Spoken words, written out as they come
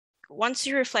once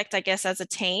you reflect, I guess, as a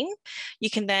team, you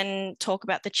can then talk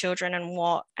about the children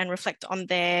and reflect on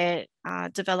their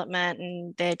development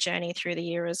and their journey through the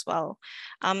year as well.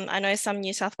 I know some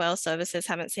New South Wales services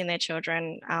haven't seen their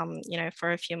children, you know,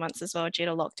 for a few months as well due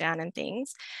to lockdown and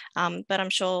things, but I'm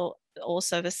sure all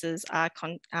services are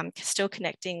still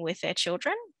connecting with their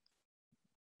children.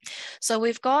 So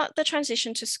we've got the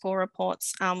transition to school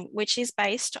reports, which is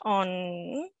based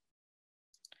on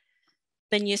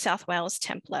the New South Wales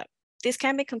template. This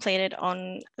can be completed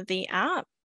on the app,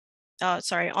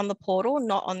 on the portal,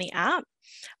 not on the app,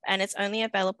 and it's only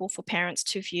available for parents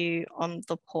to view on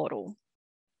the portal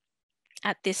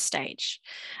at this stage.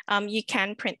 You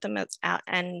can print them out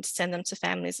and send them to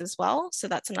families as well, so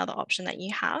that's another option that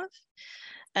you have.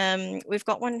 We've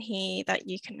got one here that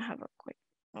you can have a quick,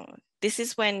 this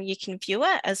is when you can view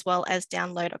it as well as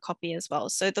download a copy as well.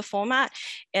 So the format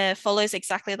follows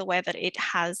exactly the way that it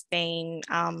has been,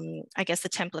 I guess the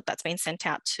template that's been sent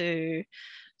out to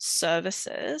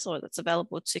services or that's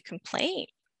available to complete.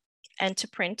 And to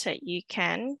print it, you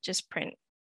can just print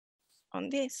on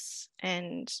this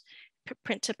and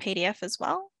print to PDF as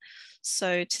well.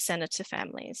 So to send it to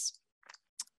families.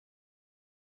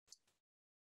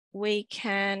 We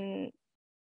can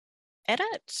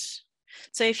edit.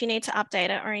 So if you need to update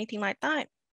it or anything like that,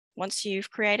 once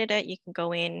you've created it, you can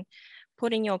go in,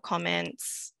 put in your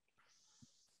comments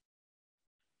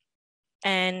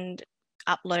and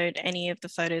upload any of the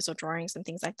photos or drawings and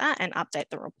things like that and update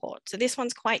the report. So this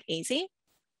one's quite easy.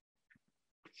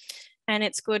 And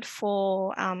it's good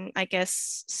for, I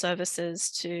guess, services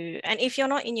to, and if you're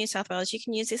not in New South Wales, you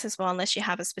can use this as well, unless you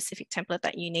have a specific template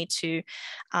that you need to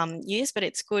use, but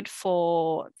it's good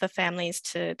for the families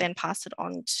to then pass it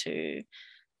on to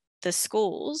the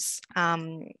schools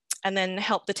and then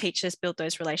help the teachers build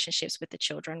those relationships with the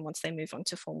children once they move on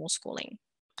to formal schooling.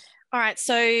 All right,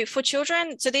 so for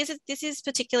children, so this is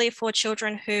particularly for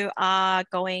children who are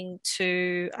going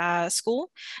to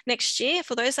school next year.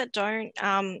 For those that don't,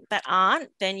 that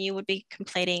aren't, then you would be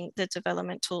completing the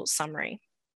developmental summary.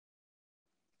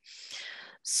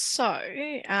 So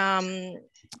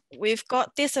we've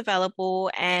got this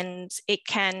available and it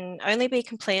can only be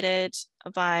completed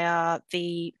via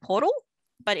the portal,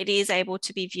 but it is able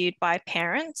to be viewed by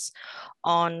parents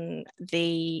on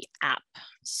the app.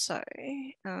 So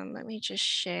let me just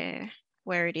share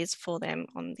where it is for them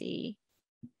on the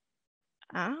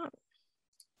app.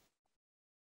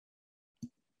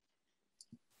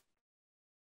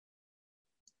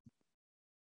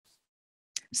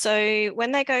 So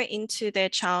when they go into their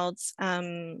child's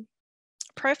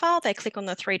profile, they click on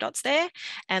the 3 dots there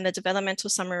and the developmental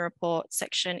summary report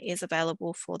section is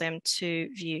available for them to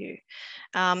view.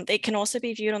 It can also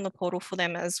be viewed on the portal for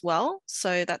them as well.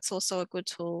 So that's also a good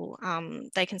tool.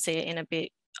 They can see it in a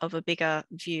bit of a bigger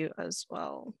view as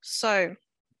well. So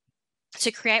to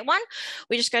create one,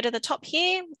 we just go to the top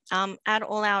here, add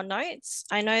all our notes.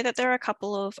 I know that there are a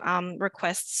couple of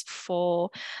requests for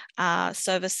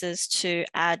services to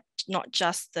add not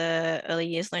just the early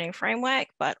years learning framework,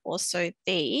 but also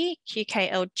the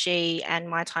QKLG and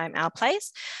My Time, Our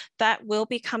Place. That will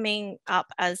be coming up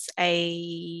as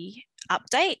a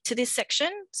update to this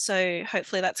section. So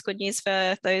hopefully that's good news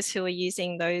for those who are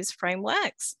using those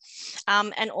frameworks.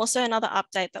 And also another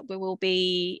update that we will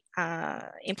be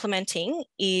implementing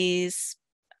is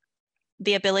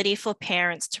the ability for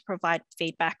parents to provide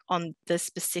feedback on the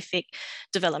specific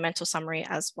developmental summary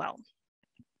as well.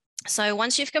 So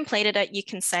once you've completed it, you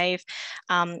can save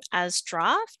as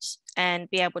draft and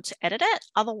be able to edit it.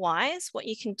 Otherwise, what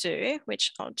you can do,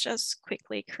 which I'll just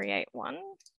quickly create one.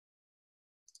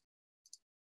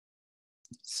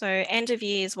 So end of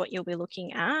year is what you'll be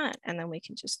looking at, and then we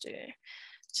can just do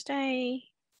today,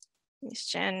 Miss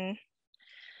Jen,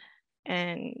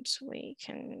 and we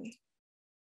can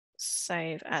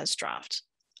save as draft.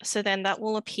 So then that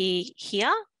will appear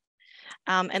here.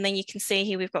 And then you can see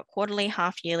here we've got quarterly,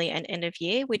 half yearly and end of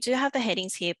year. We do have the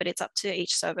headings here, but it's up to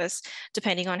each service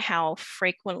depending on how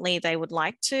frequently they would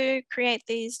like to create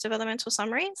these developmental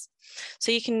summaries.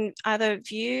 So you can either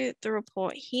view the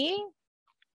report here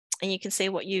and you can see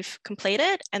what you've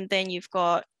completed, and then you've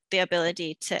got the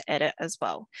ability to edit as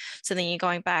well. So then you're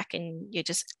going back and you're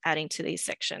just adding to these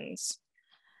sections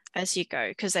as you go,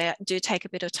 because they do take a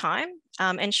bit of time.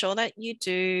 Ensure that you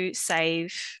do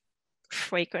save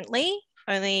frequently,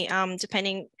 only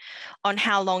depending on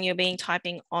how long you're being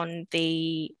typing on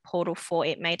the portal for,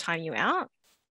 it may time you out.